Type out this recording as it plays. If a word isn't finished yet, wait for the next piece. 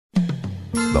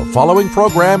The following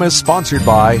program is sponsored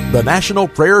by the National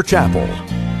Prayer Chapel.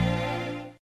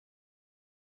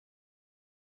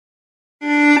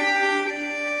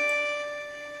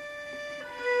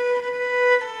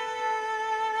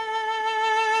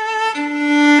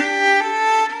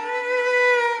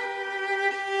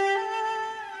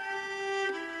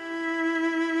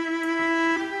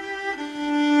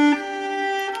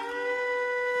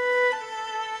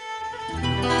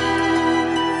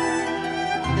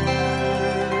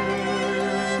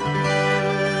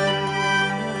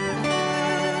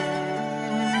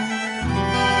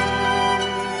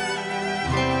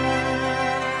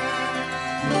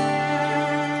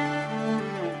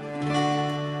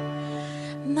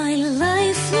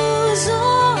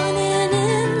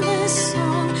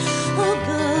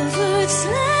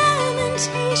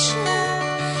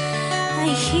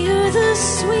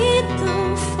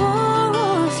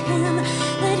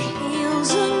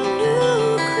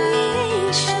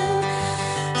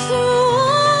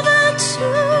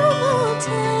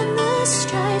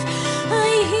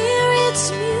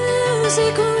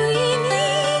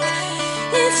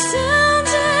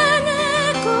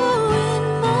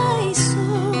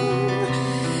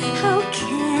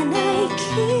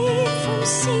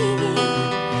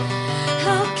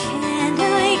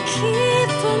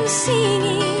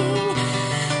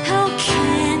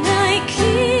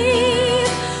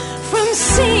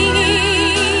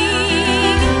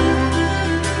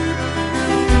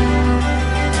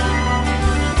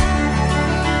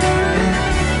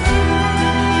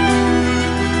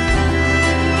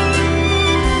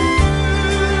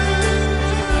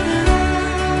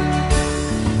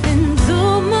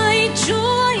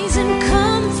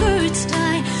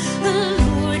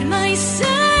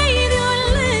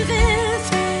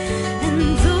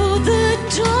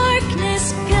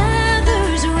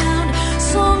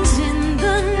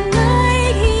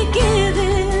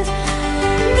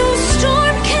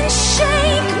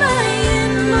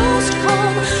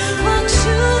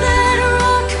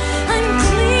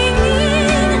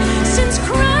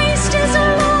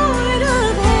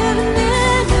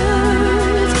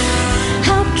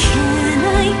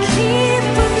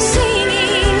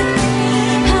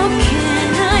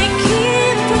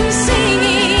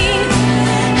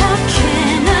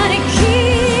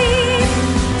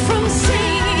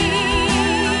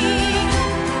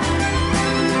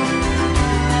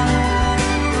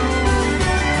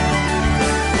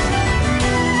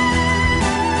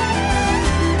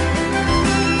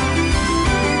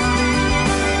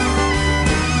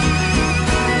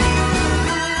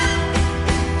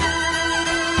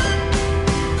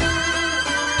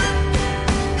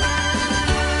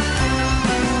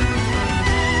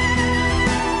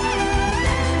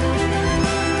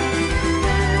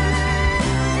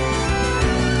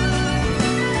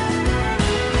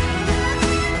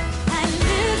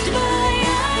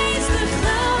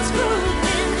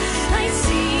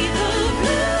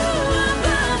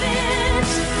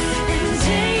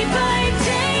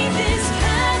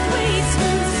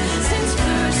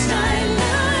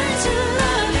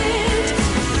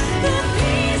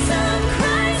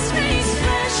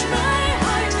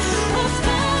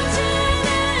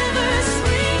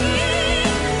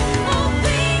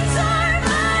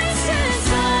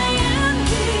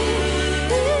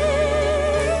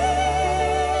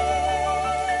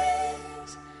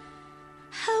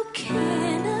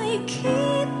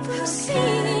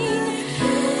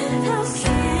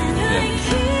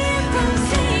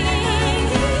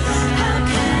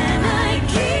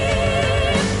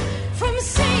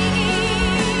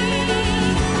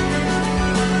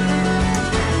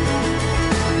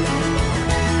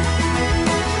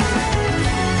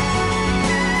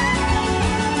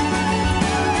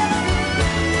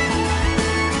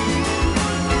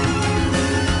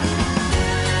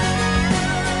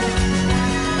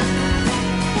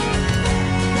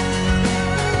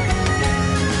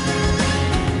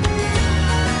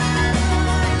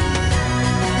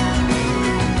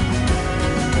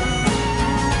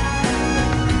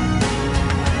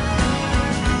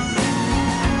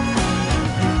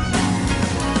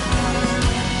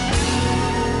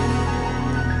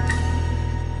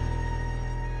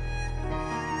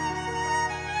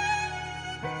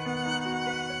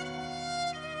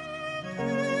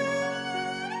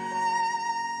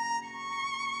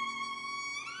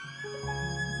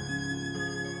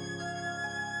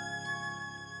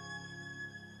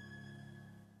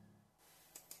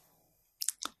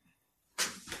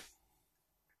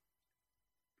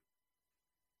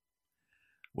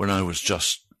 When I was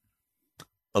just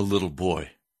a little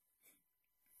boy,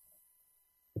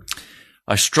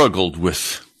 I struggled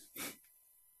with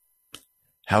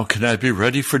How can I be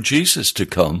ready for Jesus to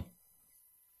come?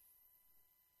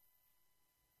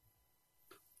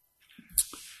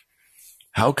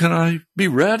 How can I be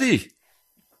ready?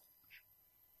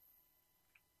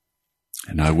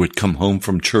 And I would come home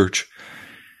from church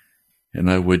and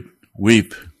I would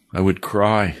weep. I would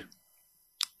cry.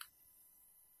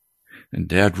 And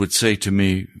Dad would say to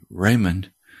me,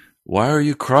 Raymond, why are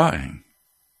you crying?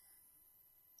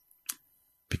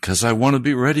 Because I want to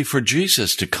be ready for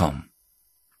Jesus to come.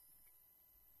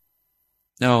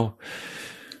 Now,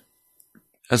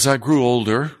 as I grew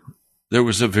older, there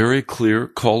was a very clear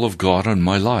call of God on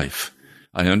my life.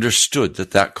 I understood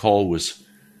that call was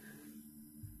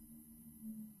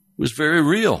very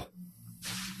real.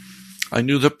 I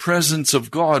knew the presence of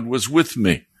God was with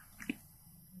me.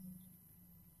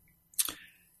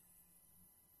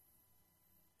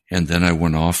 And then I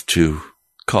went off to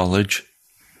college,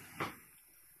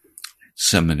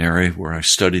 seminary, where I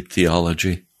studied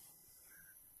theology,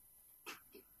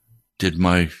 did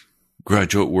my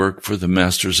graduate work for the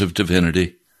Masters of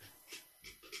Divinity.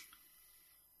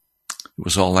 It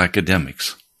was all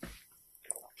academics.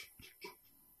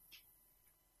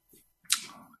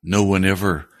 No one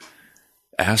ever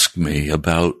asked me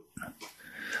about,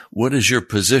 what is your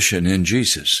position in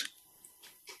Jesus?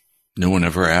 No one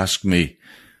ever asked me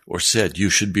or said, you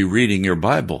should be reading your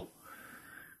Bible.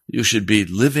 You should be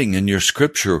living in your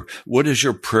scripture. What is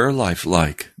your prayer life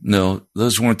like? No,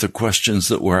 those weren't the questions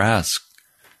that were asked.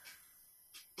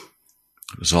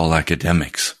 It was all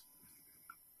academics.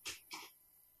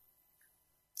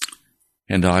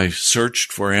 And I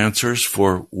searched for answers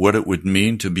for what it would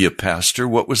mean to be a pastor.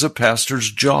 What was a pastor's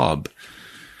job?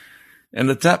 And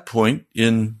at that point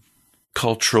in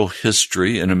cultural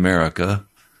history in America,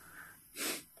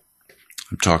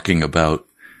 I'm talking about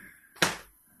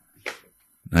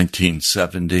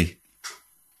 1970,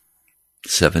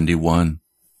 71,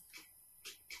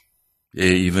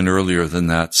 even earlier than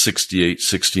that, 68,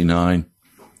 69.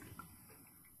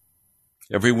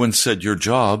 Everyone said, your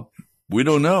job, we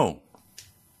don't know.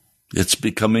 It's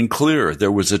becoming clear. There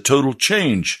was a total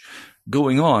change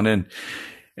going on.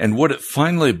 And what it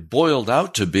finally boiled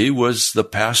out to be was the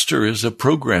pastor is a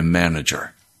program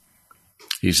manager.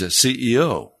 He's a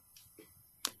CEO.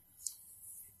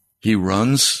 He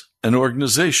runs an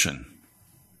organization.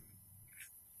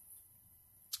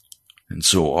 And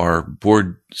so our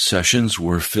board sessions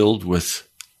were filled with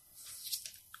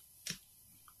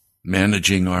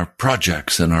managing our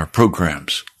projects and our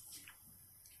programs.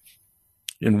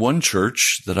 In one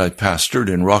church that I pastored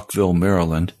in Rockville,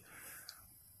 Maryland,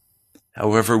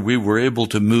 however, we were able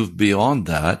to move beyond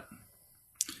that,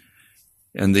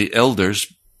 and the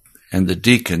elders and the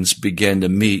deacons began to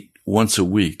meet once a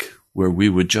week where we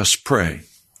would just pray.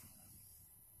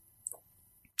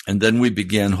 And then we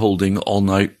began holding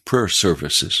all-night prayer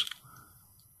services.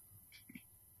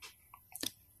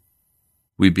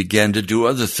 We began to do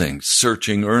other things,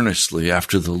 searching earnestly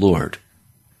after the Lord.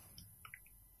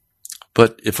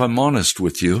 But if I'm honest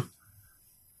with you,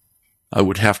 I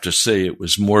would have to say it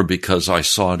was more because I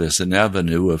saw it as an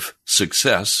avenue of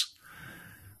success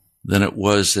than it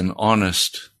was an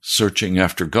honest searching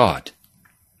after God.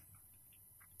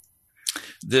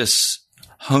 This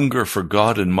hunger for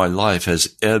God in my life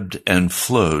has ebbed and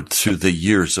flowed through the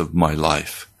years of my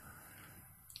life.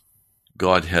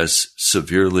 God has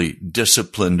severely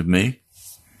disciplined me,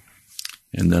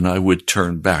 and then I would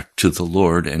turn back to the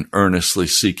Lord and earnestly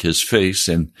seek His face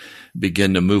and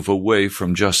begin to move away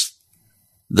from just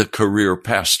the career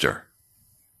pastor.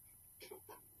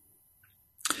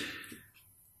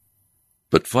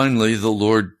 But finally, the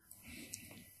Lord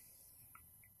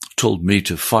told me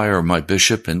to fire my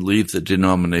bishop and leave the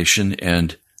denomination,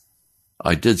 and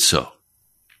I did so.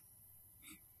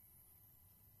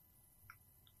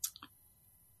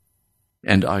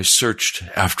 And I searched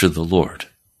after the Lord.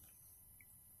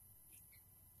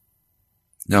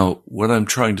 Now, what I'm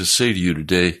trying to say to you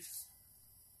today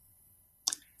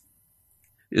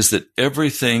is that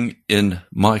everything in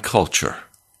my culture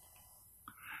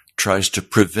tries to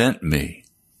prevent me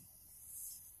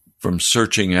from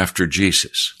searching after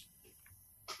Jesus.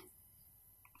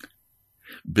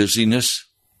 Busyness,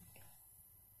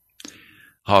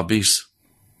 hobbies,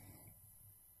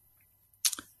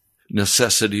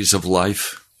 necessities of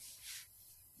life.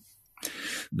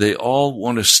 They all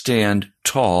want to stand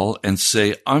tall and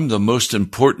say, I'm the most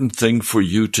important thing for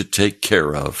you to take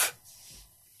care of.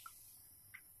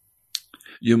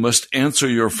 You must answer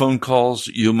your phone calls.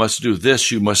 You must do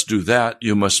this. You must do that.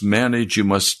 You must manage. You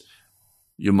must.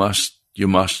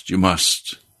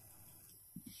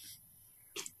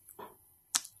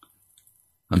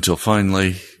 Until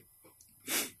finally,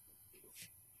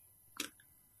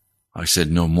 I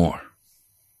said, no more.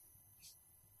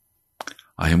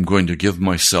 I am going to give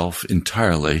myself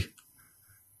entirely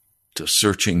to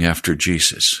searching after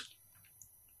Jesus.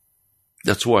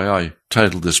 That's why I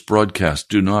titled this broadcast,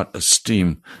 Do Not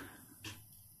Esteem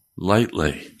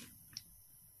Lightly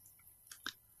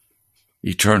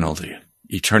Eternity.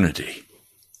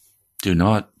 Do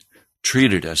not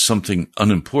treat it as something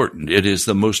unimportant. It is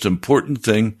the most important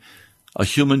thing a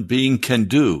human being can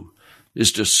do,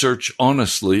 is to search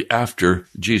honestly after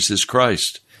Jesus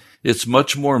Christ. It's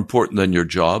much more important than your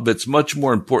job. It's much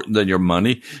more important than your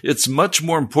money. It's much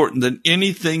more important than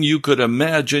anything you could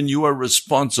imagine you are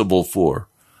responsible for.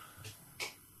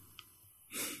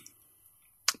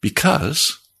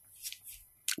 Because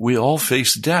we all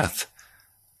face death.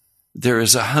 There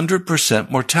is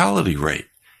 100% mortality rate.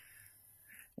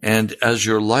 And as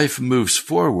your life moves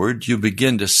forward, you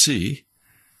begin to see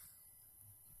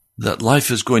that life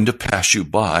is going to pass you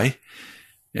by,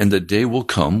 and the day will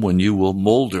come when you will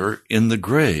molder in the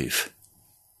grave.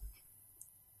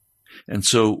 And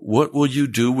so what will you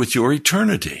do with your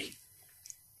eternity?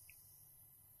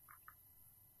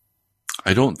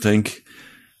 I don't think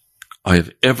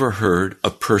I've ever heard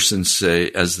a person say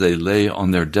as they lay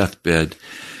on their deathbed,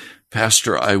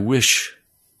 Pastor, I wish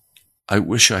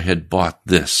I had bought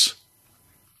this.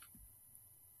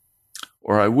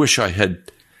 Or I wish I had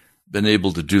been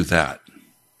able to do that.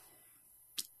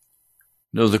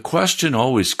 No, the question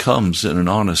always comes in an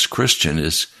honest Christian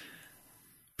is,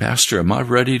 Pastor, am I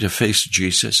ready to face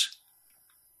Jesus?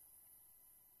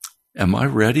 Am I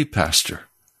ready, Pastor?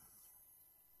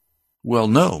 Well,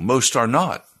 no, most are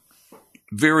not.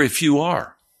 Very few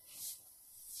are.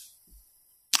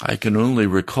 I can only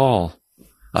recall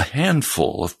a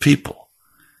handful of people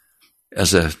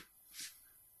as a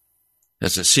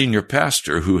senior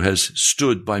pastor who has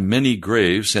stood by many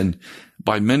graves and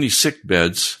by many sick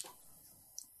beds.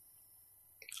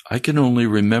 I can only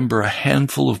remember a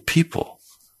handful of people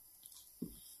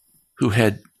who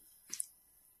had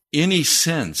any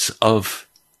sense of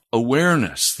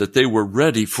awareness that they were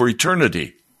ready for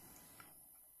eternity.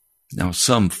 Now,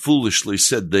 some foolishly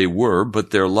said they were,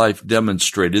 but their life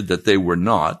demonstrated that they were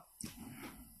not.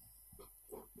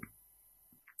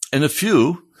 And a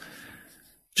few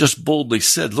just boldly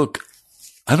said, look,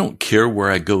 I don't care where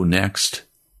I go next.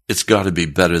 It's got to be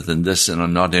better than this, and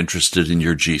I'm not interested in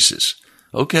your Jesus.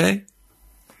 Okay.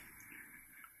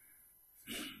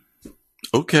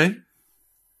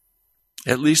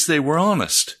 At least they were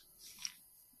honest.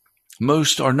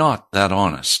 Most are not that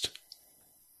honest.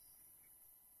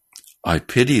 I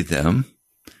pity them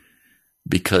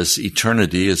because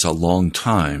eternity is a long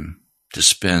time to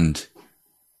spend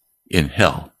in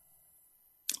hell,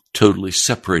 totally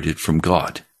separated from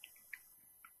God.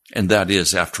 And that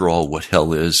is, after all, what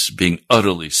hell is, being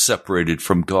utterly separated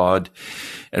from God.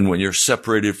 And when you're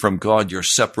separated from God, you're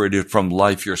separated from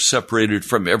life, you're separated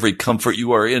from every comfort,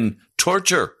 you are in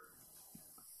torture.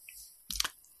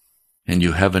 And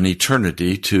you have an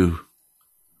eternity to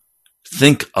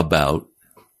think about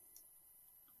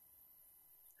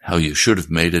how you should have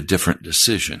made a different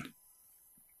decision.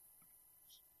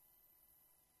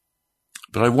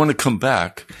 But I want to come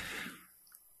back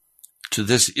to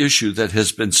this issue that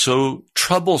has been so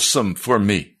troublesome for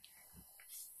me.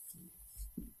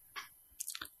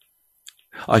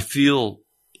 I feel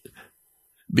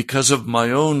because of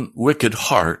my own wicked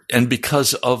heart and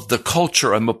because of the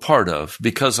culture I'm a part of,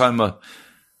 because I'm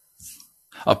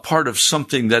a part of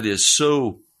something that is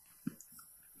so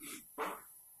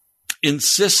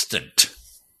insistent,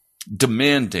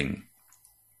 demanding.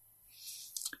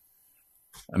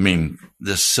 I mean,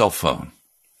 this cell phone.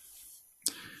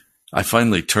 I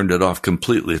finally turned it off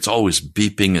completely. It's always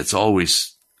beeping. It's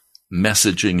always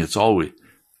messaging.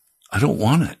 I don't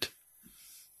want it.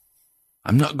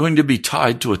 I'm not going to be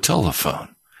tied to a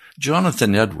telephone.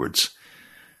 Jonathan Edwards,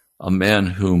 a man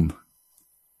whom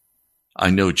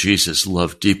I know Jesus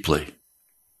loved deeply,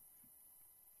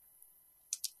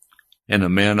 and a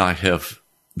man I have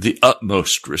the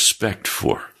utmost respect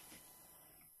for.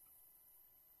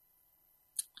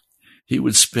 He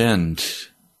would spend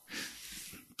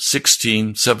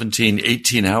 16, 17,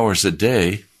 18 hours a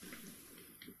day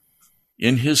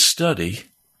in his study,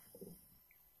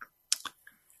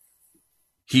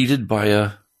 heated by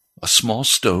a small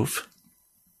stove,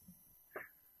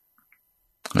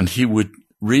 and he would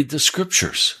read the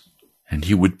scriptures, and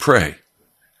he would pray.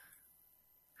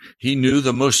 He knew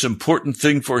the most important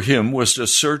thing for him was to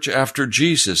search after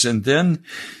Jesus, and then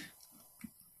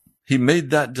he made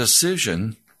that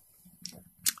decision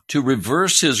to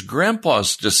reverse his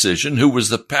grandpa's decision, who was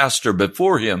the pastor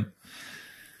before him,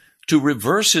 to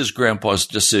reverse his grandpa's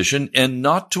decision and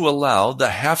not to allow the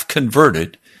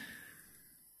half-converted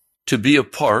to be a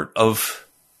part of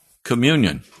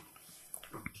communion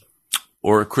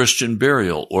or a Christian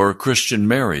burial or a Christian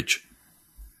marriage.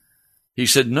 He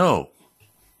said, no.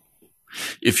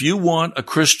 If you want a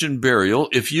Christian burial,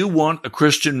 if you want a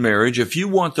Christian marriage, if you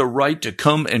want the right to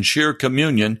come and share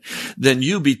communion, then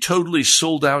you be totally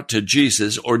sold out to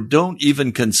Jesus, or don't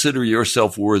even consider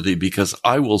yourself worthy, because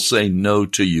I will say no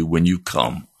to you when you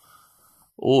come.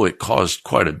 Oh, it caused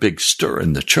quite a big stir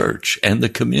in the church and the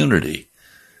community.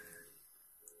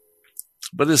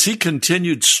 But as he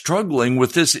continued struggling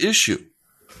with this issue,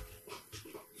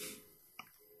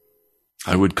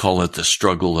 I would call it the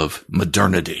struggle of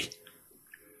modernity.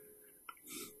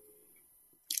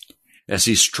 As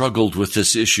he struggled with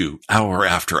this issue hour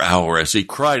after hour, as he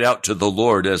cried out to the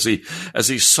Lord, as he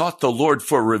sought the Lord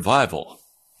for revival,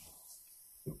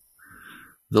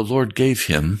 the Lord gave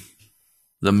him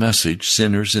the message,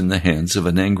 sinners in the hands of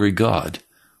an angry God.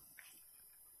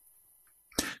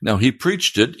 Now, he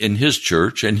preached it in his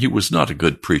church, and he was not a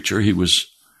good preacher. He was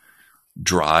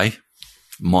dry,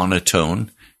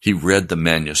 monotone. He read the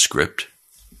manuscript,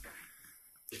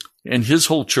 and his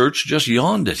whole church just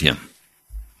yawned at him.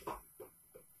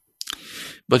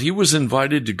 But he was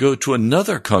invited to go to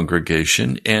another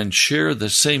congregation and share the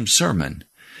same sermon.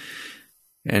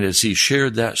 And as he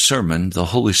shared that sermon, the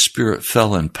Holy Spirit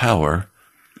fell in power.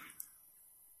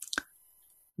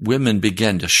 Women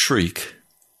began to shriek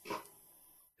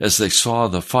as they saw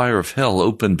the fire of hell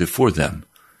open before them.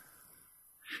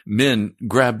 Men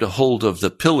grabbed a hold of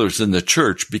the pillars in the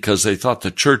church because they thought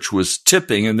the church was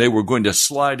tipping and they were going to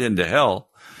slide into hell.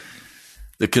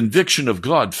 The conviction of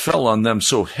God fell on them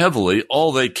so heavily,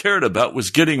 all they cared about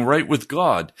was getting right with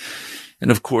God.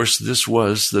 And of course, this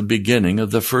was the beginning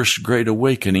of the first great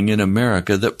awakening in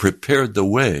America that prepared the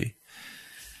way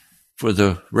for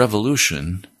the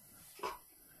revolution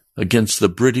against the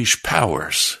British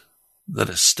powers that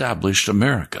established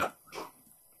America.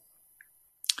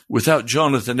 Without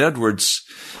Jonathan Edwards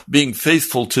being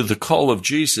faithful to the call of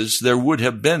Jesus, there would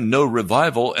have been no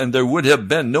revival and there would have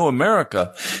been no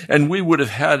America. And we would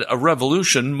have had a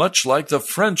revolution much like the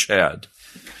French had,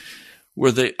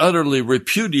 where they utterly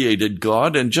repudiated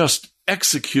God and just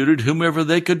executed whomever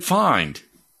they could find.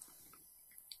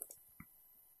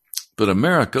 But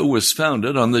America was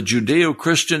founded on the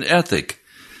Judeo-Christian ethic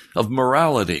of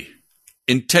morality,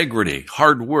 integrity,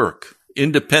 hard work,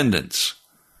 independence.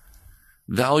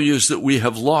 Values that we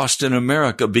have lost in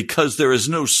America because there is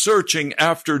no searching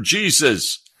after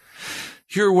Jesus.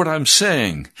 Hear what I'm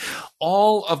saying.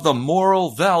 All of the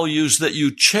moral values that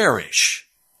you cherish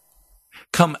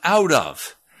come out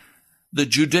of the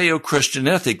Judeo-Christian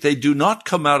ethic. They do not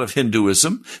come out of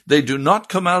Hinduism. They do not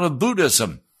come out of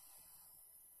Buddhism.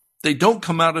 They don't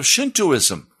come out of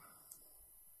Shintoism.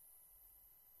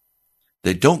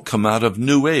 They don't come out of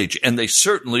New Age, and they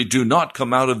certainly do not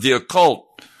come out of the occult,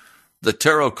 the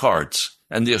tarot cards,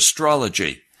 and the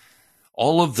astrology.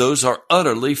 All of those are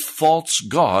utterly false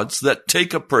gods that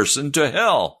take a person to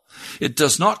hell. It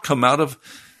does not come out of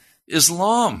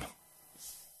Islam.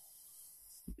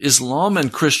 Islam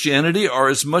and Christianity are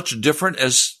as much different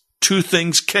as two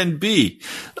things can be.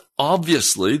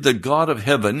 Obviously, the God of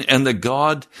heaven and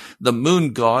the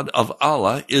moon god of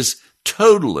Allah is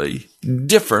totally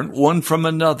different one from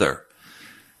another.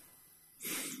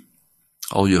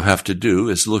 All you have to do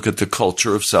is look at the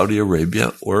culture of Saudi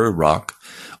Arabia or Iraq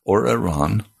or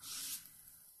Iran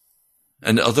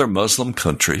and other Muslim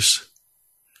countries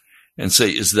and say,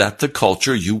 is that the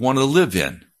culture you want to live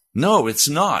in? No, it's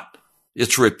not.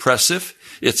 It's repressive.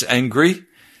 It's angry.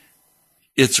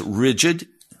 It's rigid.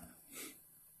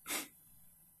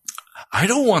 I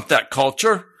don't want that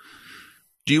culture.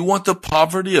 Do you want the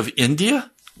poverty of India?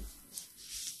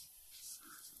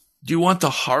 Do you want the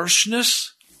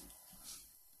harshness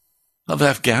of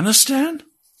Afghanistan?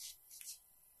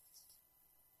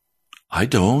 I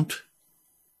don't.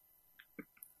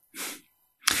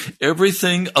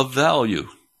 Everything of value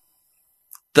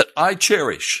that I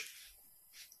cherish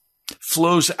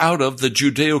flows out of the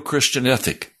Judeo-Christian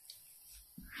ethic.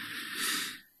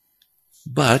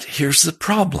 But here's the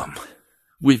problem.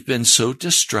 We've been so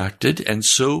distracted and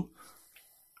so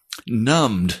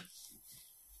numbed.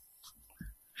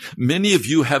 Many of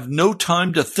you have no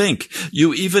time to think.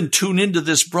 You even tune into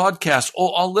this broadcast.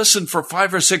 Oh, I'll listen for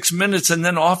 5 or 6 minutes and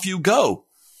then off you go.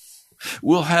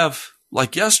 We'll have,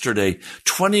 like yesterday,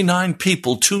 29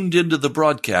 people tuned into the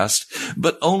broadcast,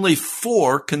 but only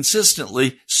 4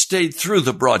 consistently stayed through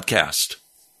the broadcast.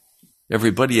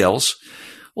 Everybody else,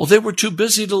 well, they were too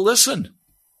busy to listen.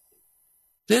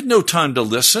 They had no time to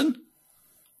listen.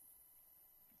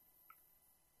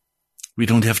 We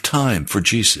don't have time for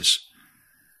Jesus.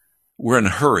 We're in a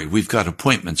hurry. We've got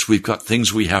appointments. We've got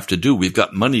things we have to do. We've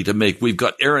got money to make. We've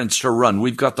got errands to run.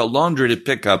 We've got the laundry to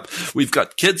pick up. We've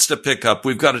got kids to pick up.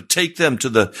 We've got to take them to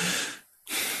the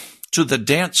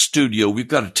dance studio. We've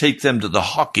got to take them to the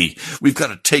hockey. We've got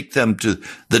to take them to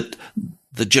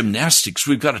the gymnastics.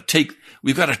 We've got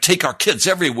to take our kids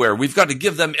everywhere. We've got to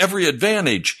give them every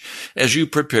advantage as you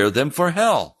prepare them for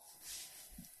hell.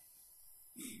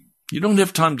 You don't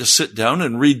have time to sit down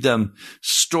and read them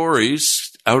stories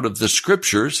out of the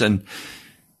scriptures and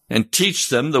teach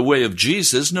them the way of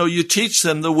Jesus. No, you teach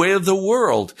them the way of the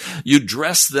world. You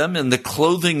dress them in the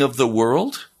clothing of the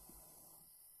world.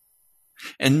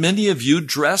 And many of you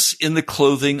dress in the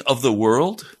clothing of the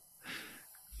world.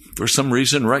 For some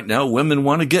reason right now, women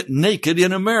want to get naked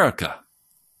in America.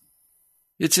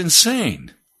 It's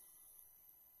insane.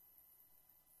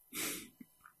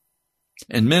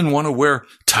 And men want to wear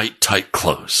tight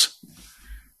clothes.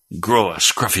 Grow a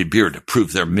scruffy beard to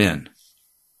prove they're men.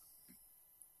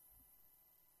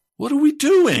 What are we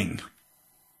doing?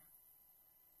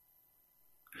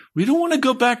 We don't want to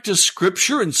go back to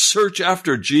Scripture and search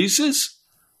after Jesus.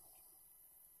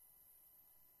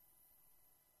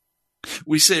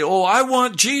 We say, oh, I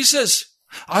want Jesus.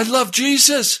 I love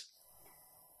Jesus.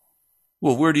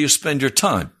 Well, where do you spend your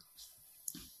time?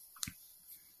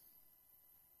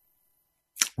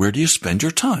 Where do you spend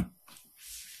your time?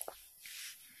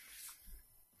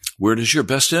 Where does your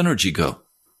best energy go?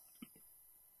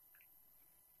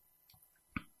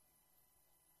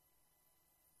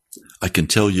 I can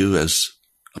tell you as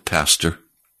a pastor,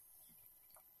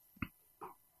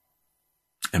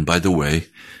 and by the way,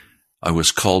 I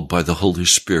was called by the Holy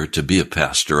Spirit to be a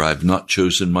pastor. I have not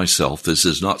chosen myself. This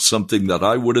is not something that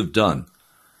I would have done.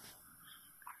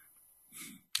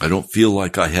 I don't feel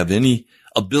like I have any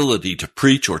ability to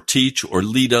preach or teach or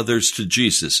lead others to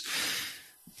Jesus.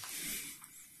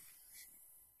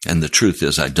 And the truth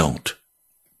is I don't.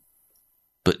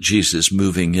 But Jesus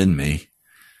moving in me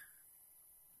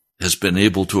has been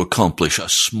able to accomplish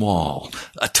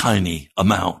a tiny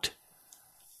amount.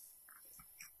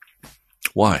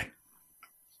 Why?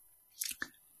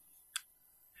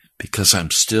 Because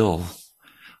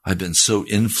I've been so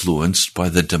influenced by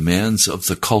the demands of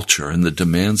the culture and the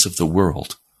demands of the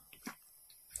world.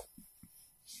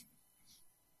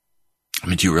 I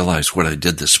mean, do you realize what I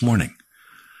did this morning?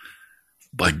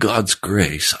 By God's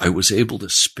grace, I was able to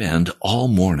spend all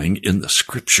morning in the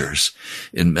scriptures,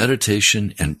 in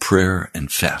meditation and prayer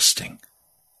and fasting.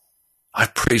 I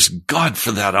praise God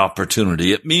for that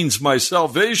opportunity. It means my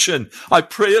salvation. I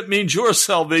pray it means your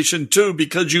salvation too,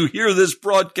 because you hear this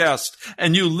broadcast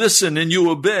and you listen and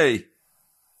you obey.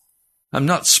 I'm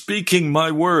not speaking my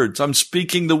words. I'm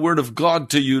speaking the word of God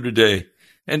to you today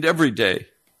and every day.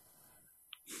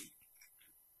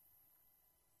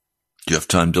 Do you have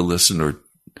time to listen, or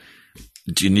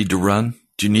do you need to run?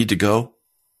 Do you need to go?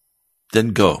 Then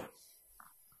go.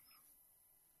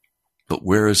 But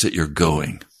where is it you're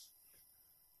going?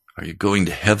 Are you going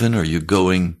to heaven, or are you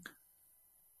going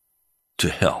to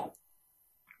hell?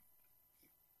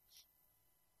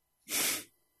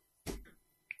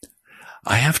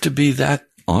 I have to be that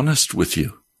honest with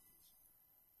you.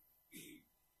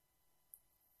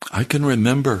 I can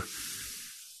remember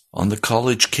on the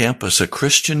college campus, a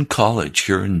Christian college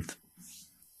here in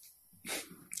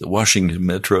the Washington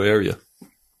metro area.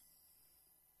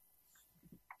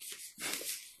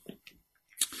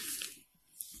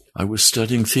 I was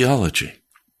studying theology.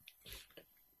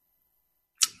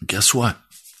 Guess what?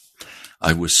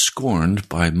 I was scorned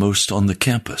by most on the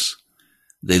campus.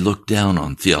 They looked down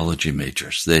on theology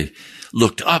majors. They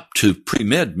looked up to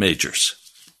pre-med majors.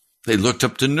 They looked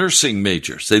up to nursing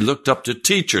majors. They looked up to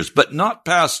teachers, but not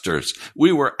pastors.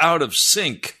 We were out of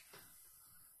sync.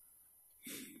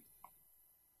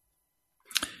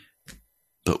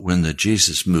 But when the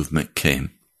Jesus movement came,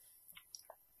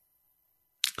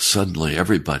 suddenly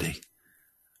everybody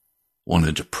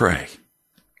wanted to pray.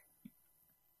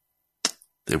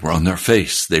 They were on their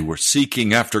face. They were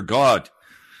seeking after God.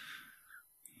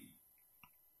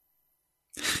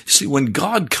 See, when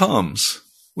God comes,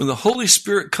 when the Holy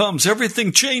Spirit comes,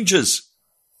 everything changes.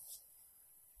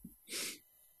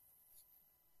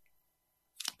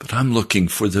 But I'm looking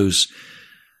for those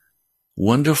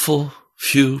wonderful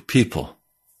few people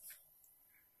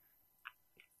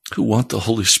who want the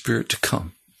Holy Spirit to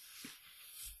come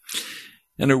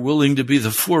and are willing to be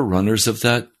the forerunners of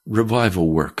that revival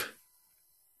work.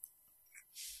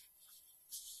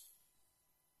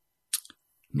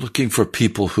 I'm looking for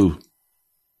people who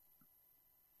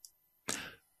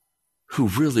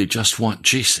really just want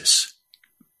Jesus.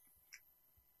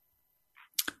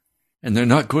 And they're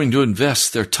not going to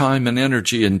invest their time and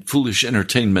energy in foolish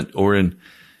entertainment or in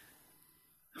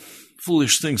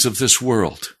foolish things of this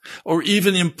world, or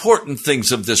even important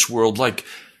things of this world, like,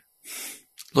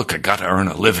 look, I got to earn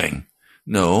a living.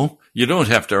 No, you don't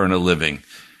have to earn a living.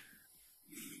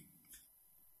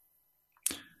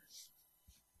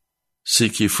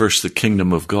 Seek ye first the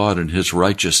kingdom of God and his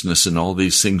righteousness, and all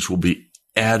these things will be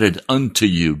added unto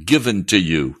you, given to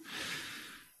you.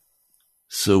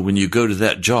 So when you go to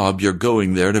that job, you're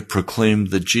going there to proclaim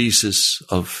the Jesus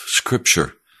of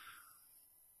Scripture.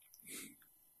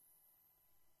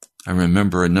 I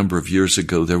remember a number of years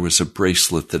ago, there was a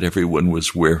bracelet that everyone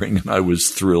was wearing, and I was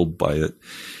thrilled by it.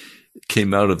 It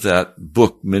came out of that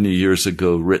book many years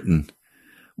ago written,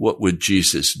 What Would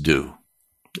Jesus Do?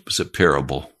 It was a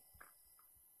parable.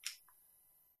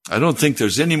 I don't think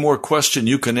there's any more question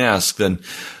you can ask than,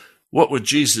 what would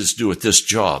Jesus do at this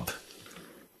job?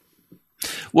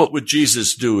 What would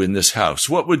Jesus do in this house?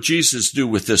 What would Jesus do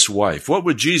with this wife? What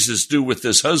would Jesus do with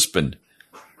this husband?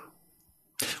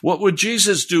 What would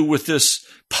Jesus do with this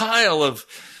pile of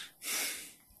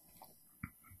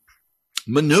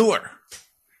manure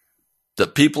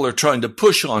that people are trying to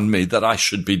push on me that I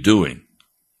should be doing?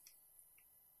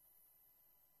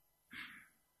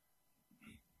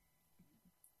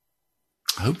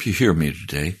 I hope you hear me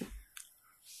today.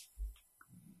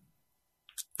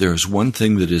 There is one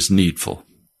thing that is needful,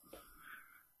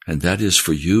 and that is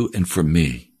for you and for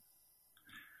me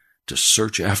to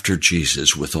search after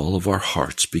Jesus with all of our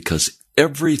hearts, because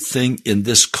everything in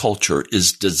this culture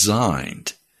is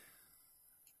designed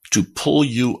to pull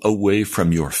you away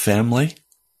from your family,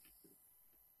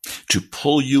 to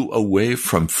pull you away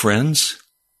from friends,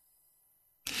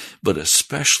 but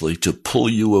especially to pull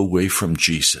you away from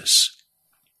Jesus.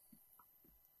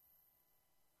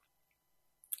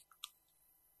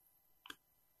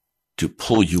 To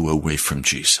pull you away from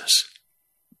Jesus.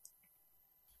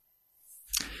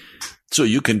 So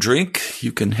you can drink,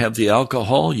 you can have the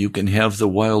alcohol, you can have the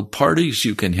wild parties,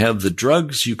 you can have the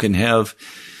drugs, you can have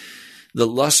the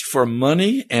lust for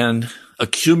money and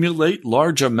accumulate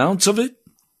large amounts of it.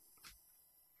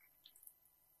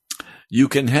 You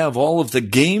can have all of the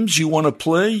games you want to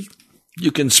play.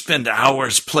 You can spend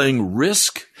hours playing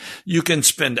Risk. You can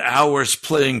spend hours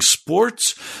playing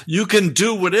sports. You can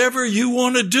do whatever you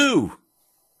want to do.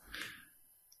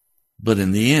 But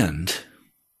in the end,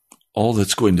 all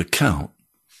that's going to count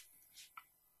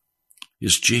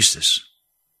is Jesus.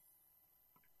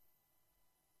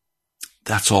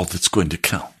 That's all that's going to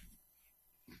count.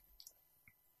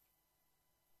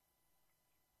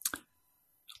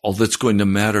 All that's going to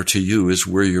matter to you is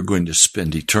where you're going to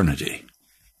spend eternity.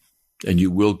 And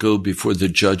you will go before the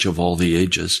judge of all the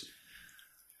ages.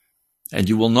 And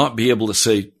you will not be able to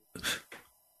say,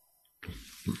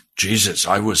 Jesus,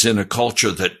 I was in a culture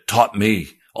that taught me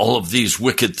all of these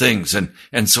wicked things,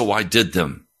 and so I did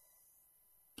them.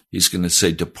 He's going to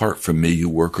say, depart from me, you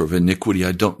worker of iniquity.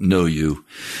 I don't know you.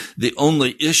 The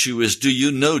only issue is, do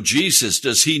you know Jesus?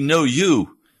 Does he know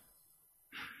you?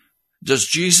 Does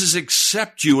Jesus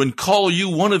accept you and call you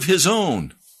one of his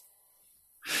own?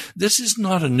 This is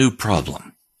not a new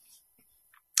problem.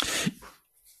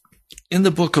 In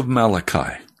the book of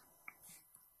Malachi,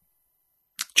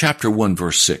 chapter 1,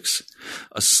 verse 6,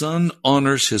 a son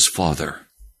honors his father,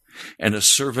 and a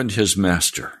servant his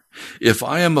master. If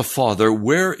I am a father,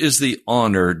 where is the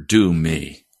honor due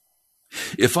me?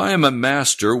 If I am a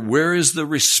master, where is the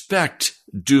respect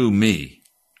due me?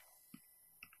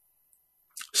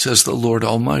 Says the Lord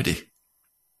Almighty.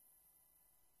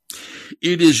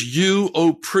 It is you,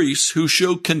 O priests, who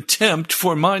show contempt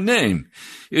for my name.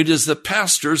 It is the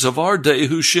pastors of our day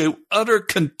who show utter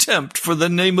contempt for the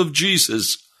name of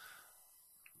Jesus.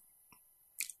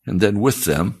 And then with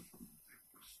them,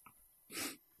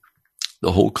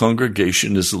 the whole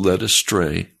congregation is led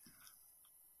astray.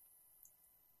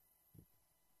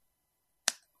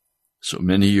 So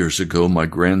many years ago, my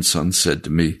grandson said to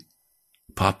me,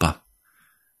 Papa,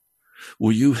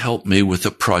 will you help me with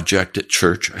a project at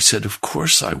church? I said, of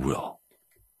course I will.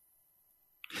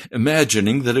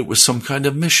 Imagining that it was some kind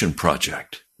of mission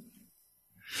project.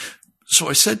 So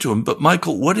I said to him, but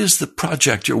Michael, what is the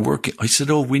project you're working? I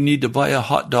said, we need to buy a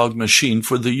hot dog machine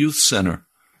for the youth center.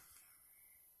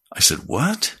 I said,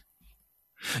 what?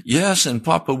 Yes, and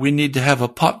Papa, we need to have a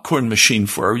popcorn machine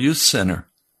for our youth center.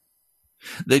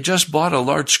 They just bought a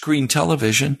large screen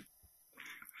television,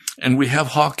 and we have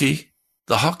hockey,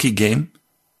 the hockey game.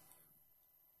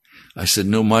 I said,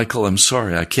 no, Michael, I'm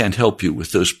sorry, I can't help you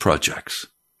with those projects.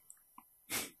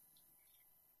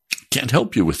 Can't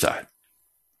help you with that.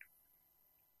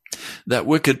 that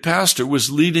wicked pastor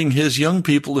was leading his young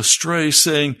people astray,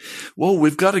 saying, well,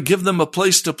 we've got to give them a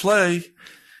place to play,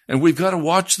 and we've got to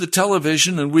watch the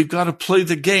television, and we've got to play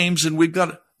the games, and we've got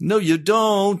to... No, you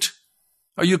don't.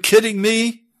 Are you kidding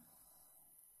me?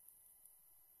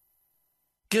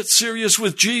 Get serious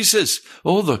with Jesus.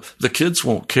 Oh, the kids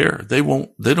won't care. They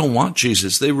don't want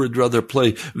Jesus. They would rather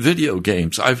play video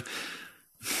games. I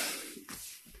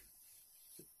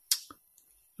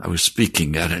was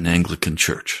speaking at an Anglican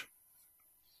church.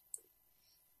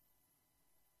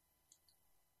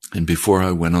 And before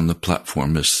I went on the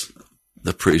platform, as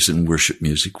the praise and worship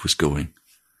music was going,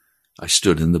 I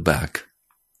stood in the back.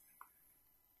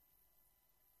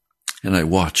 And I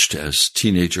watched as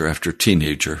teenager after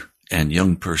teenager and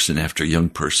young person after young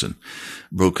person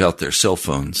broke out their cell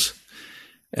phones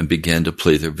and began to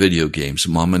play their video games.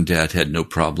 Mom and Dad had no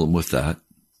problem with that.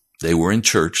 They were in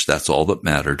church. That's all that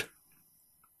mattered.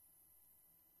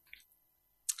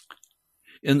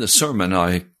 In the sermon,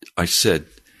 I said,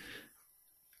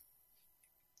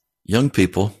 young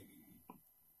people,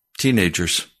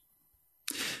 teenagers,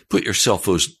 put your cell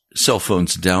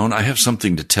phones down. I have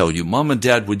something to tell you. Mom and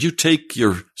Dad, would you take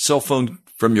your cell phone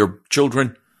from your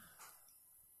children?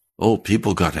 Oh,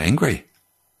 people got angry.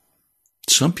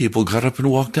 Some people got up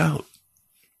and walked out.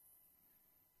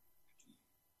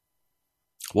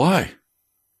 Why?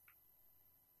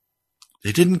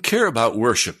 They didn't care about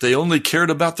worship. They only cared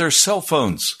about their cell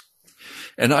phones.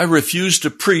 And I refused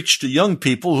to preach to young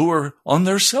people who are on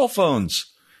their cell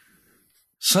phones.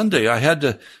 Sunday, I had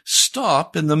to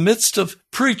stop in the midst of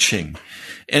preaching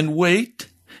and wait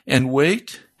and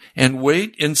wait and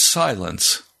wait in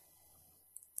silence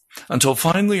until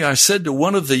finally I said to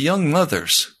one of the young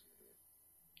mothers,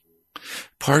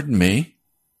 pardon me,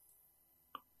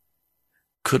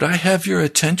 could I have your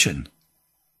attention?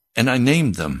 And I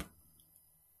named them.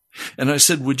 And I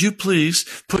said, would you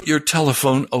please put your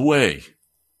telephone away?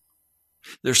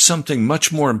 There's something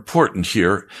much more important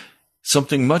here,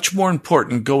 something much more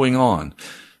important going on.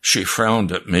 She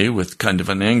frowned at me with kind of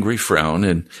an angry frown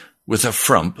and with a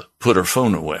frump put her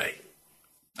phone away.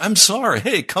 I'm sorry.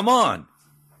 Hey, come on.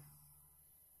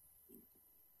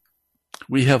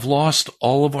 We have lost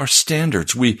all of our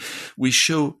standards. We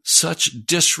show such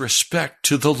disrespect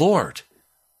to the Lord.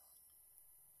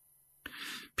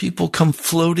 People come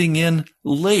floating in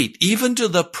late. Even to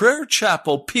the prayer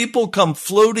chapel, people come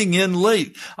floating in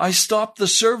late. I stop the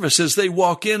service as they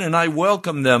walk in and I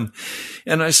welcome them.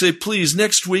 And I say, please,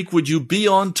 next week, would you be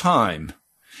on time?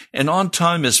 And on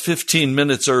time is 15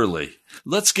 minutes early.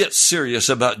 Let's get serious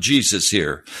about Jesus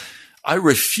here. I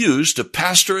refuse to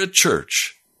pastor a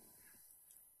church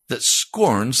that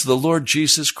scorns the Lord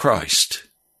Jesus Christ.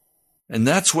 And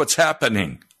that's what's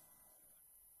happening.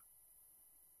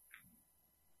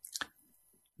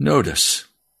 Notice,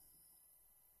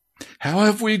 how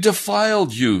have we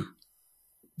defiled you?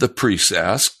 The priests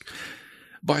asked,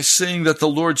 by saying that the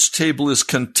Lord's table is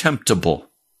contemptible.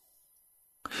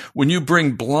 When you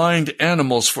bring blind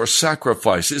animals for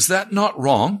sacrifice, is that not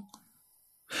wrong?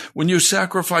 When you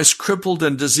sacrifice crippled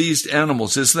and diseased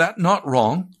animals, is that not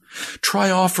wrong?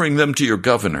 Try offering them to your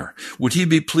governor. Would he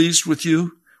be pleased with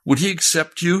you? Would he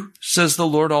accept you, says the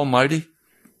Lord Almighty?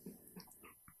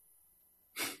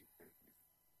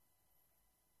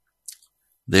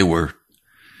 They were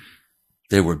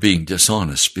being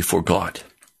dishonest before God.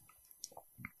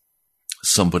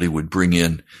 Somebody would bring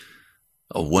in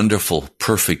a wonderful,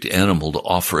 perfect animal to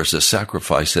offer as a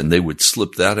sacrifice, and they would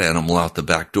slip that animal out the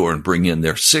back door and bring in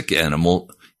their sick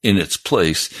animal in its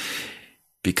place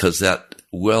because that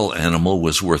well animal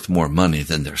was worth more money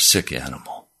than their sick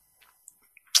animal.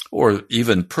 Or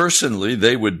even personally,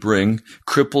 they would bring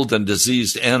crippled and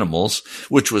diseased animals,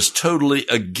 which was totally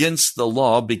against the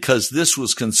law because this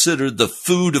was considered the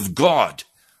food of God.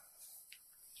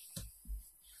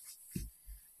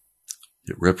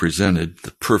 It represented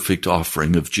the perfect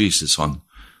offering of Jesus on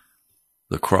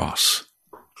the cross.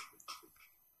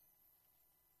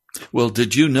 Well,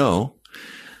 did you know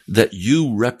that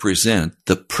you represent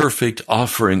the perfect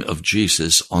offering of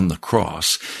Jesus on the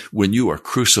cross when you are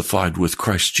crucified with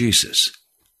Christ Jesus?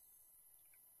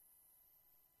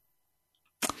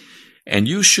 And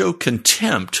you show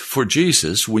contempt for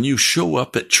Jesus when you show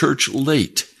up at church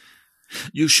late.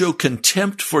 You show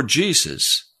contempt for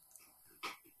Jesus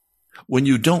when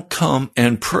you don't come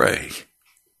and pray.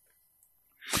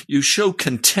 You show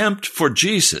contempt for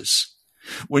Jesus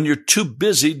when you're too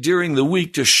busy during the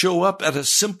week to show up at a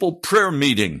simple prayer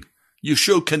meeting. You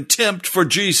show contempt for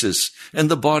Jesus and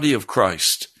the body of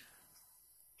Christ.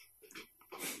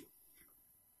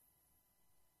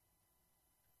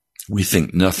 We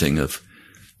think nothing of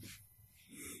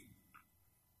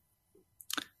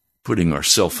putting our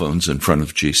cell phones in front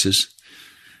of Jesus,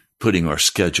 putting our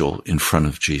schedule in front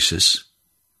of Jesus.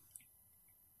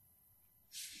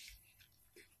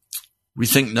 We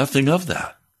think nothing of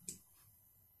that.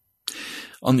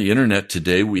 On the internet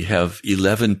today, we have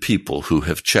 11 people who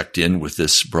have checked in with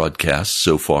this broadcast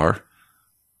so far,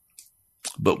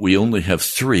 but we only have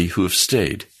 3 who have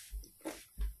stayed.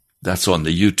 That's on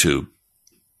the YouTube.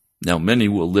 Now, many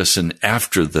will listen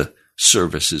after the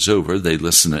service is over. They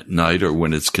listen at night or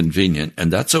when it's convenient,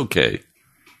 and that's okay.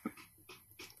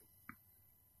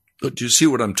 But do you see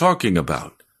what I'm talking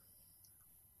about?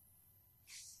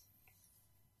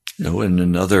 And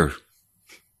another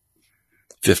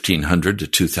 1,500 to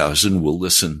 2,000 will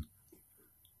listen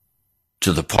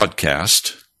to the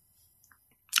podcast.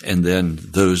 And then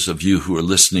those of you who are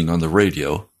listening on the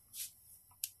radio,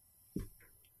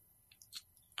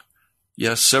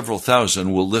 yes, several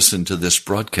thousand will listen to this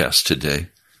broadcast today.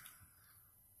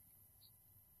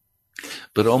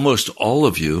 But almost all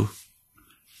of you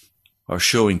are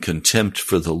showing contempt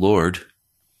for the Lord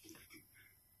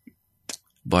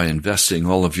by investing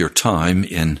all of your time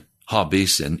in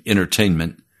hobbies and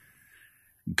entertainment,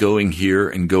 going here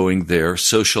and going there,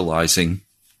 socializing,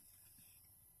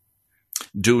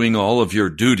 doing all of your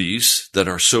duties that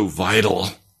are so vital.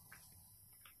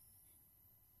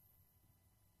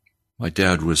 My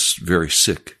dad was very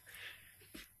sick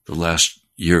the last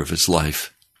year of his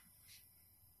life.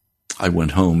 I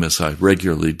went home, as I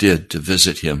regularly did, to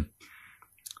visit him.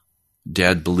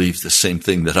 Dad believed the same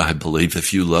thing that I believe.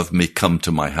 If you love me, come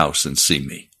to my house and see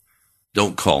me.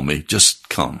 Don't call me, just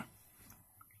come.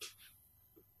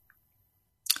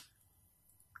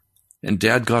 And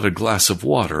Dad got a glass of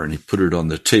water and he put it on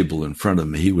the table in front of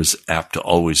me. He was apt to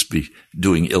always be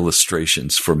doing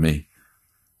illustrations for me.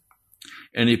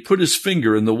 And he put his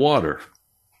finger in the water.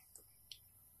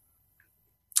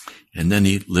 And then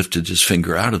he lifted his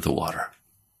finger out of the water.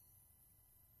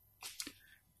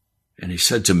 And he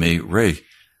said to me, "Ray,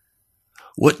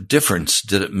 what difference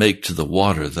did it make to the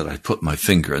water that I put my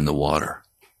finger in the water?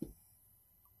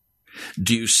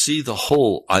 Do you see the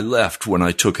hole I left when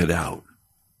I took it out?"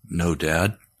 "No,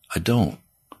 Dad, I don't."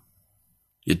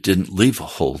 "It didn't leave a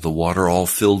hole. The water all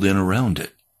filled in around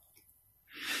it."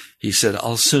 He said,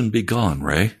 "I'll soon be gone,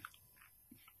 Ray.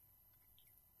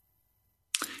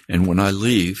 And when I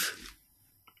leave,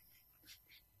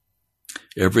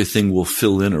 everything will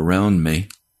fill in around me.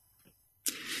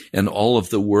 And all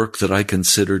of the work that I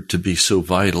considered to be so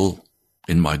vital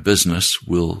in my business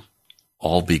will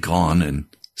all be gone and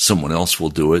someone else will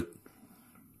do it.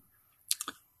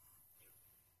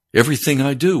 Everything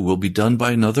I do will be done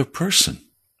by another person,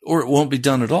 or it won't be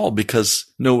done at all because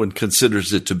no one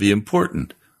considers it to be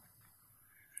important."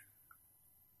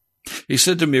 He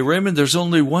said to me, "Raymond, there's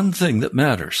only one thing that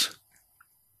matters,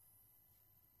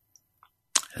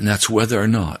 and that's whether or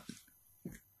not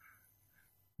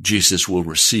Jesus will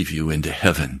receive you into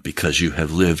heaven because you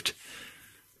have lived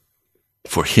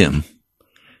for him.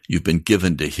 You've been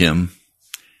given to him,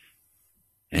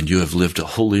 and you have lived a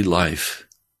holy life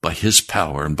by his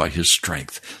power and by his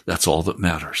strength. That's all that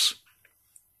matters."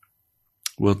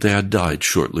 Well, Dad died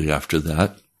shortly after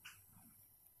that.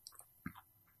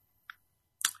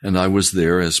 And I was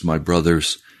there as my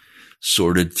brothers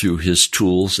sorted through his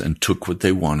tools and took what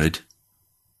they wanted.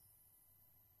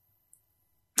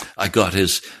 I got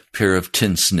his pair of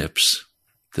tin snips.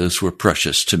 Those were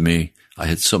precious to me. I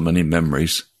had so many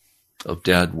memories of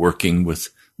Dad working with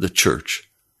the church.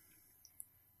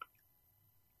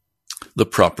 The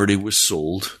property was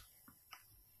sold.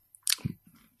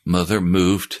 Mother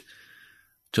moved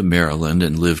to Maryland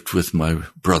and lived with my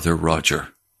brother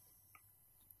Roger.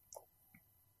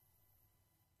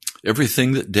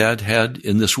 Everything that Dad had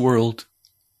in this world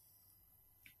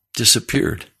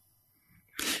disappeared.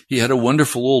 He had a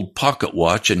wonderful old pocket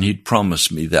watch, and he'd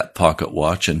promised me that pocket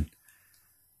watch, and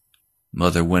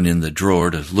Mother went in the drawer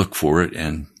to look for it,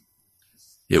 and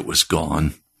it was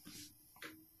gone.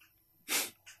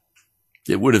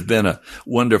 It would have been a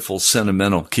wonderful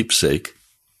sentimental keepsake.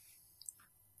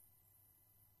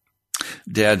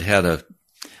 Dad had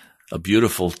a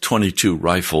beautiful .22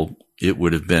 rifle. It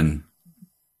would have been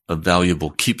a valuable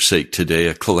keepsake today,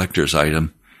 a collector's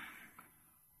item.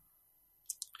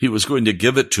 He was going to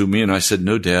give it to me, and I said,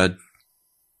 "No, Dad,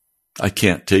 I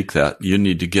can't take that. You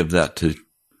need to give that to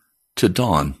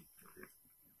Dawn."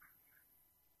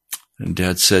 And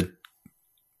Dad said,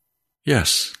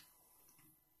 "Yes,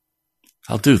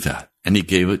 I'll do that." And he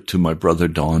gave it to my brother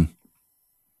Dawn.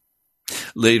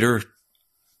 Later,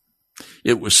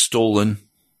 it was stolen,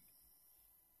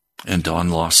 and Dawn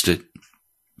lost it.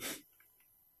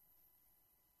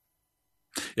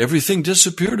 Everything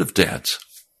disappeared of Dad's.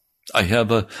 I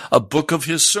have a book of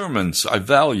his sermons. I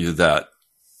value that.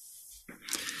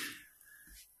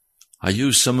 I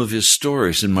use some of his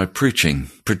stories in my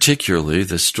preaching, particularly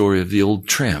the story of the old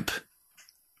tramp.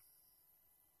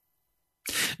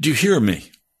 Do you hear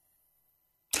me?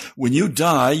 When you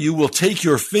die, you will take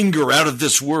your finger out of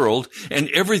this world, and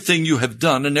everything you have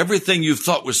done and everything you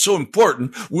thought was so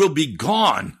important will be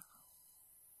gone.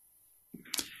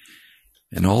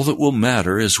 And all that will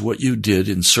matter is what you did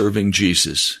in serving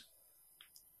Jesus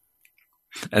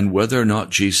and whether or not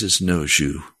Jesus knows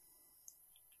you.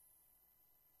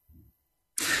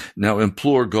 Now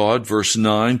implore God, verse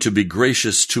 9, to be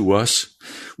gracious to us.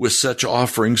 With such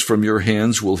offerings from your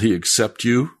hands will he accept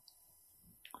you.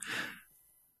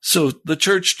 So the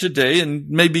church today, and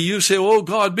maybe you say, oh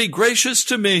God, be gracious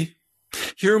to me.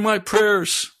 Hear my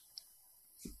prayers.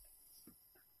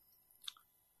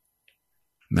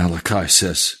 Malachi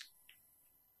says,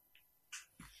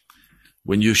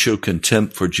 when you show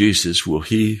contempt for Jesus, will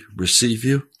he receive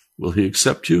you? Will he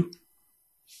accept you?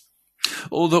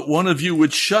 Oh, that one of you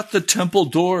would shut the temple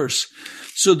doors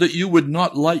so that you would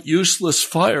not light useless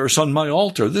fires on my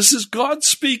altar. This is God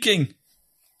speaking.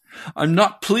 I'm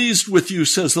not pleased with you,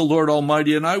 says the Lord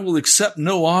Almighty, and I will accept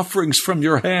no offerings from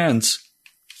your hands.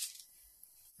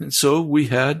 And so we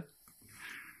had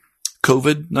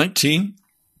COVID-19,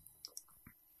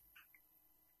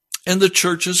 and the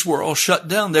churches were all shut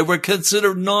down. They were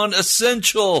considered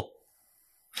non-essential.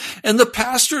 And the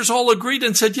pastors all agreed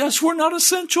and said, yes, we're not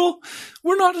essential.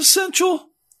 We're not essential.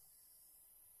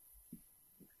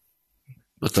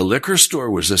 But the liquor store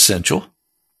was essential.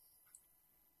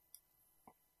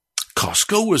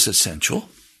 Costco was essential.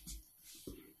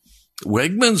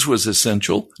 Wegmans was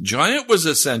essential. Giant was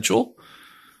essential.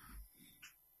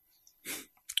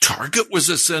 Target was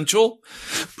essential.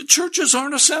 But churches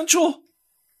aren't essential.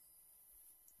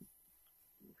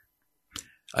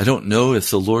 I don't know if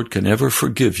the Lord can ever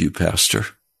forgive you, Pastor,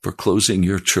 for closing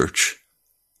your church.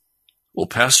 Well,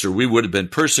 Pastor, we would have been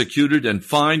persecuted and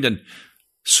fined, and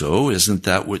so isn't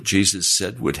that what Jesus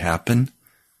said would happen?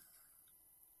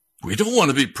 We don't want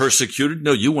to be persecuted.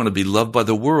 No, you want to be loved by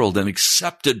the world and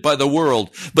accepted by the world.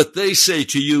 But they say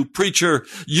to you, preacher,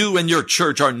 you and your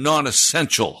church are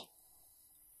non-essential.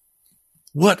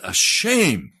 What a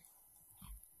shame.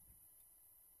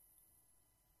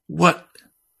 What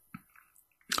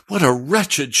a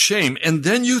wretched shame. And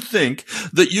then you think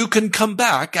that you can come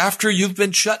back after you've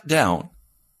been shut down.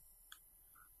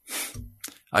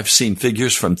 I've seen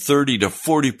figures from 30 to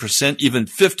 40%, even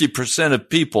 50% of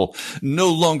people no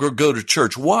longer go to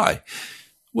church. Why?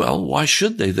 Well, why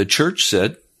should they? The church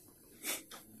said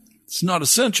it's not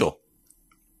essential.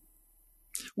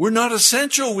 We're not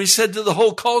essential, we said to the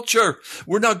whole culture.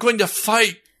 We're not going to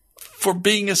fight for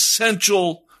being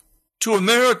essential to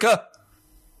America.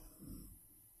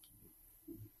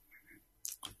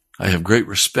 I have great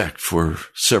respect for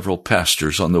several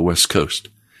pastors on the West Coast.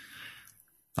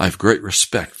 I have great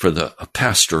respect for a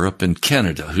pastor up in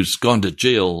Canada who's gone to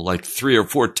jail like 3 or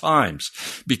 4 times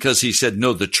because he said,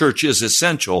 no, the church is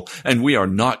essential and we are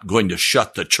not going to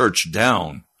shut the church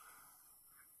down.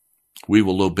 We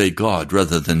will obey God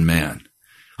rather than man.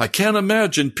 I can't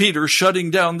imagine Peter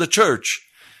shutting down the church.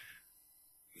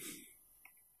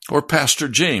 Or Pastor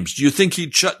James. Do you think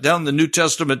he'd shut down the New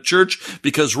Testament church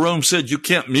because Rome said you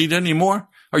can't meet anymore?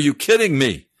 Are you kidding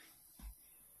me?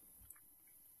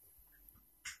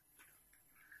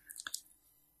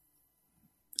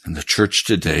 And the church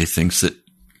today thinks that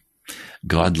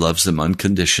God loves them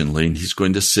unconditionally and he's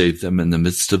going to save them in the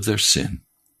midst of their sin.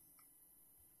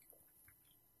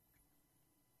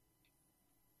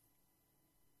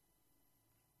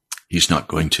 He's not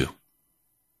going to.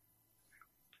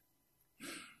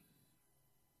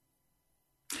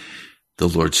 The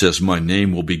Lord says, my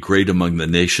name will be great among the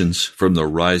nations from the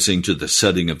rising to the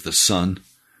setting of the sun.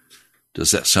 Does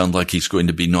that sound like he's going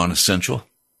to be non-essential?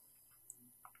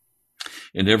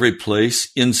 In every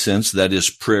place, incense, that is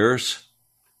prayers,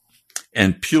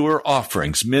 and pure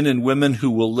offerings, men and women who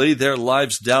will lay their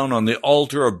lives down on the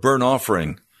altar of burnt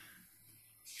offering.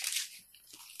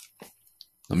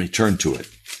 Let me turn to it.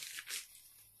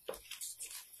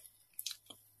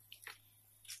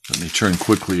 Let me turn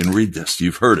quickly and read this.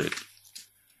 You've heard it.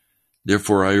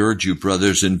 Therefore, I urge you,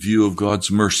 brothers, in view of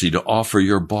God's mercy, to offer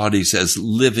your bodies as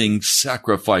living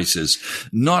sacrifices,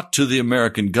 not to the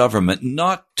American government,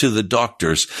 not to the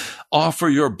doctors. Offer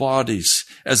your bodies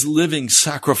as living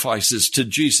sacrifices to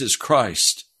Jesus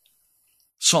Christ.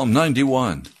 Psalm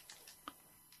 91.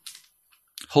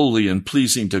 Holy and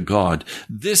pleasing to God.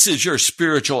 This is your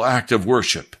spiritual act of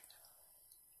worship.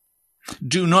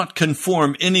 Do not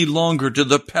conform any longer to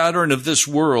the pattern of this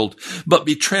world, but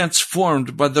be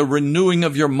transformed by the renewing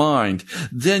of your mind.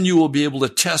 Then you will be able to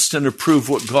test and approve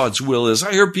what God's will is.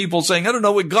 I hear people saying, I don't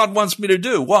know what God wants me to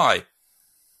do. Why?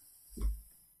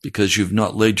 Because you've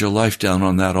not laid your life down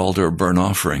on that altar of burnt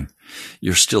offering.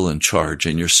 You're still in charge,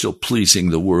 and you're still pleasing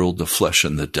the world, the flesh,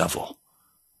 and the devil.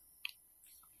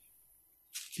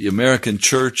 The American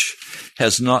church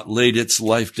has not laid its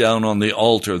life down on the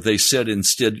altar. They said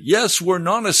instead, yes, we're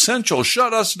non-essential.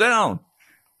 Shut us down.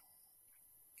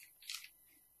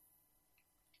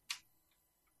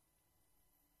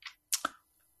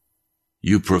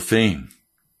 You profane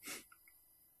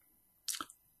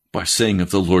by saying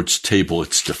of the Lord's table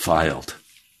it's defiled,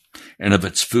 and of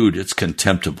its food it's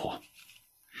contemptible.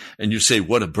 And you say,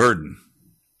 what a burden.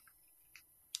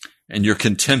 And you're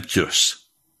contemptuous,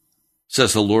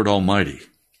 says the Lord Almighty.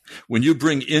 When you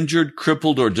bring injured,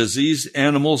 crippled, or diseased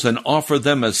animals and offer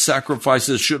them as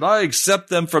sacrifices, should I accept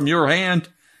them from your hand?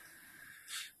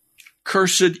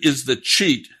 Cursed is the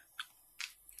cheat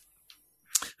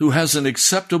who has an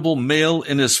acceptable male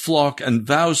in his flock and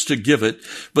vows to give it,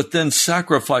 but then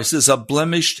sacrifices a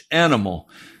blemished animal.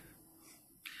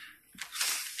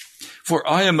 For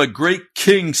I am a great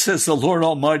king, says the Lord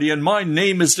Almighty, and my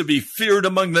name is to be feared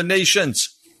among the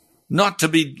nations, not to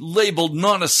be labeled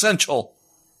non-essential.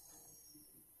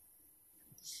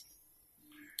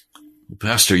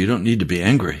 Pastor, you don't need to be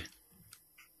angry.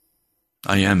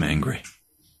 I am angry.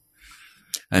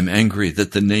 I'm angry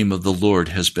that the name of the Lord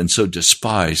has been so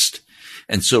despised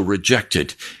and so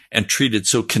rejected and treated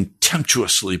so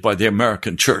contemptuously by the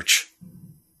American church.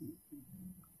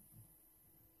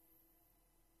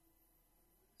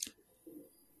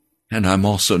 And I'm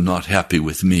also not happy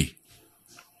with me.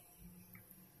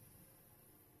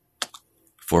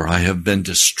 For I have been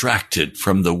distracted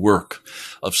from the work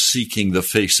of seeking the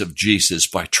face of Jesus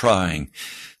by trying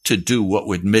to do what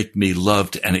would make me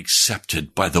loved and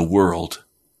accepted by the world,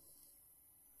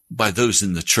 by those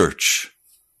in the church.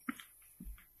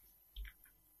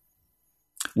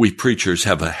 We preachers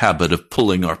have a habit of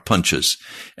pulling our punches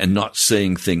and not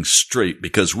saying things straight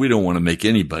because we don't want to make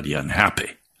anybody unhappy.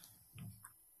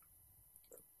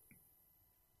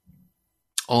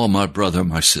 Oh, my brother,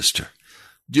 my sister,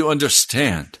 do you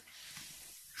understand?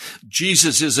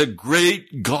 Jesus is a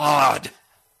great God.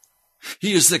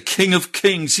 He is the King of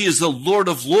Kings. He is the Lord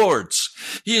of Lords.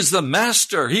 He is the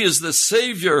Master. He is the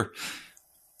Savior.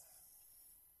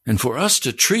 And for us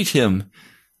to treat him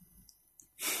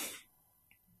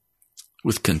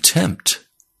with contempt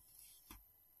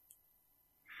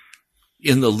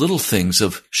in the little things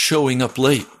of showing up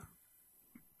late,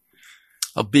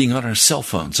 of being on our cell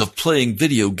phones, of playing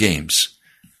video games,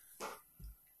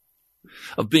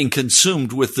 of being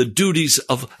consumed with the duties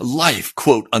of life,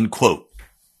 quote unquote.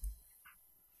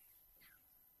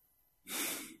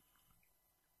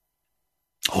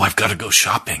 Oh, I've got to go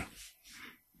shopping.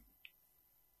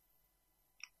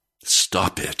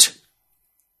 Stop it.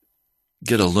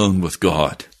 Get alone with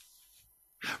God.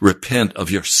 Repent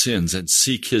of your sins and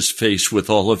seek his face with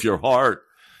all of your heart.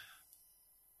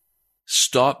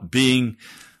 Stop being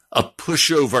a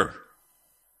pushover.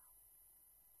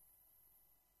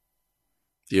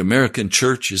 The American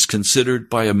church is considered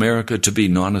by America to be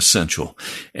non-essential,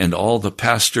 and all the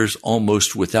pastors,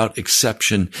 almost without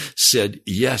exception, said,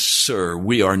 yes, sir,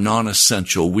 we are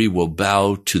non-essential. We will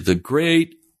bow to the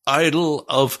great idol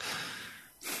of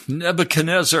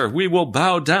Nebuchadnezzar. We will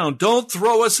bow down. Don't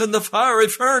throw us in the fiery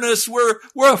furnace.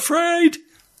 We're afraid.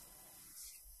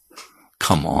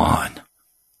 Come on.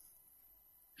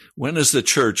 When is the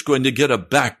church going to get a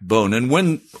backbone? And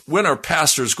when are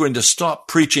pastors going to stop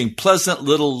preaching pleasant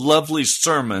little lovely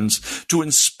sermons to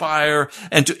inspire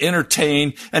and to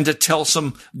entertain and to tell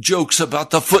some jokes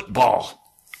about the football?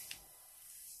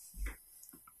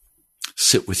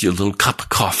 Sit with your little cup of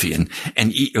coffee and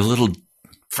eat your little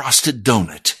frosted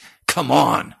donut. Come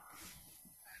on.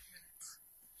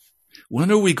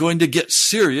 When are we going to get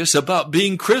serious about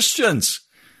being Christians?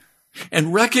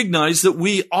 And recognize that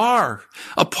we are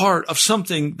a part of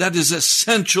something that is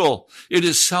essential. It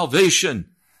is salvation.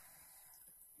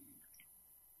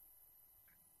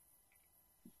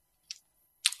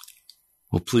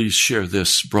 Well, please share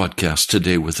this broadcast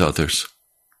today with others.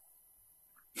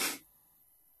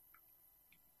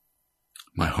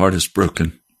 My heart is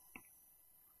broken,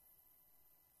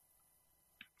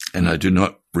 and I do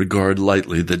not regard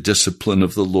lightly the discipline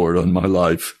of the Lord on my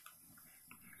life.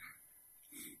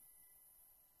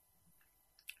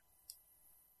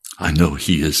 I know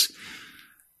he is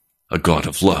a God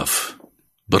of love,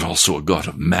 but also a God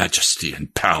of majesty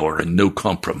and power and no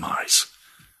compromise.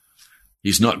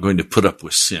 He's not going to put up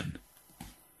with sin.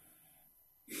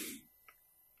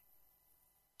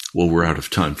 Well, we're out of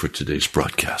time for today's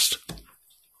broadcast.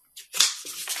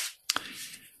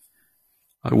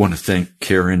 I want to thank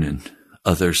Karen and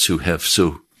others who have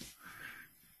so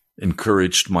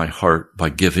encouraged my heart by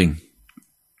giving.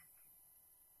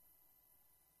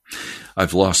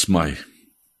 I've lost my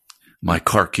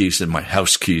car keys and my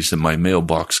house keys and my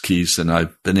mailbox keys, and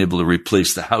I've been able to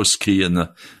replace the house key and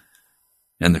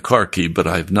the car key, but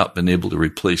I've not been able to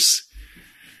replace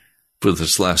for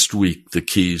this last week the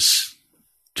keys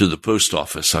to the post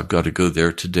office. I've got to go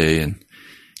there today and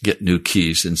get new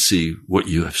keys and see what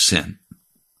you have sent.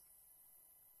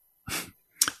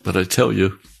 But I tell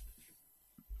you,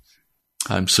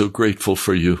 I'm so grateful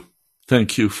for you.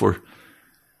 Thank you for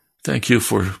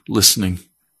listening,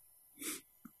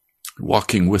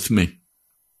 walking with me.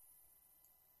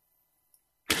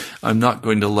 I'm not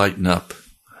going to lighten up.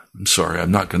 I'm sorry,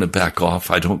 I'm not going to back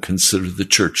off. I don't consider the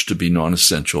church to be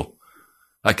non-essential.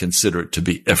 I consider it to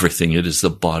be everything. It is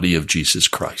the body of Jesus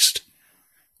Christ.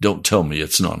 Don't tell me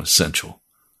it's non-essential,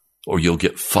 or you'll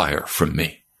get fire from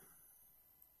me.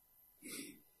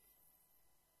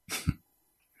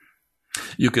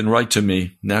 You can write to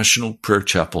me, National Prayer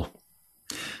Chapel,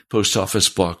 Post Office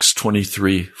Box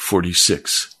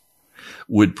 2346,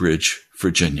 Woodbridge,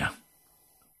 Virginia,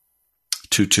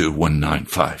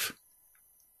 22195.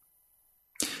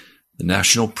 The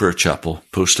National Prayer Chapel,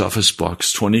 Post Office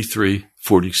Box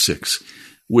 2346,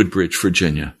 Woodbridge,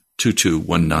 Virginia,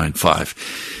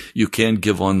 22195. You can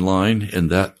give online, and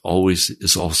that always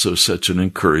is also such an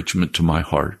encouragement to my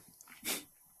heart.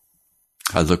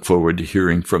 I look forward to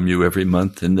hearing from you every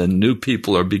month, and then new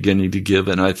people are beginning to give,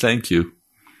 and I thank you.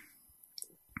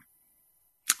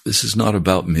 This is not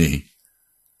about me.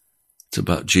 It's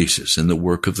about Jesus and the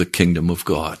work of the kingdom of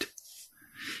God.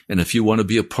 And if you want to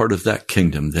be a part of that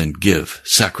kingdom, then give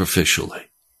sacrificially.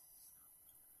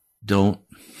 Don't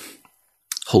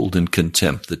hold in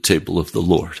contempt the table of the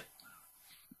Lord,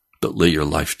 but lay your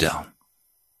life down.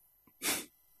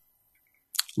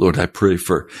 Lord, I pray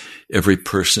for every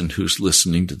person who's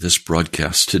listening to this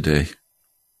broadcast today.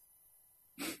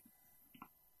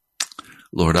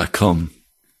 Lord, I come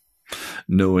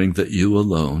knowing that you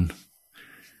alone,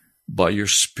 by your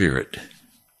Spirit,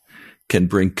 can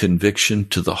bring conviction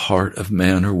to the heart of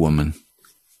man or woman.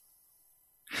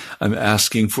 I'm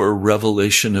asking for a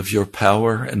revelation of your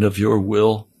power and of your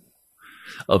will,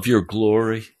 of your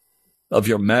glory, of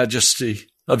your majesty,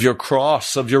 of your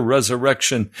cross, of your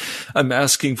resurrection. I'm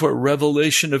asking for a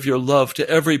revelation of your love to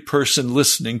every person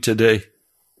listening today.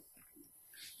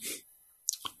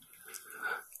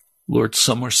 Lord,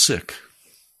 some are sick.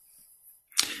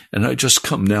 And I just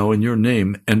come now in your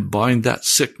name and bind that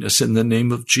sickness in the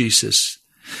name of Jesus.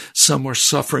 Some are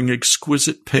suffering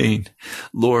exquisite pain.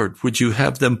 Lord, would you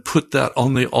have them put that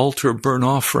on the altar of burnt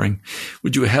offering?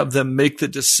 Would you have them make the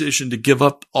decision to give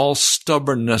up all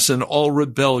stubbornness and all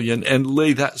rebellion and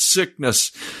lay that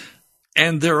sickness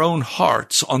and their own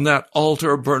hearts on that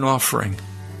altar of burnt offering?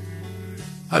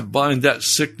 I bind that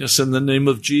sickness in the name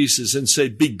of Jesus and say,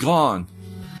 be gone.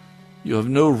 You have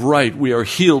no right. We are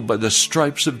healed by the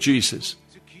stripes of Jesus.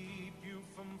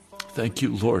 Thank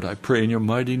you, Lord. I pray in your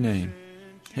mighty name.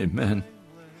 Amen.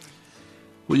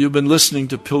 Well, you've been listening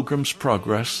to Pilgrim's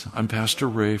Progress. I'm Pastor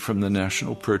Ray from the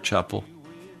National Prayer Chapel.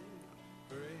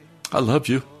 I love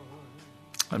you.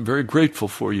 I'm very grateful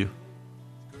for you.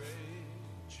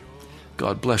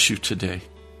 God bless you today.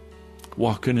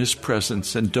 Walk in his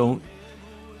presence and don't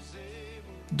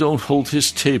hold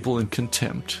his table in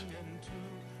contempt.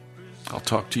 I'll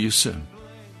talk to you soon.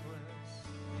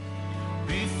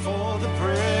 Before the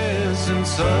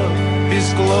presence of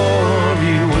his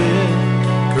glory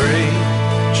with grace.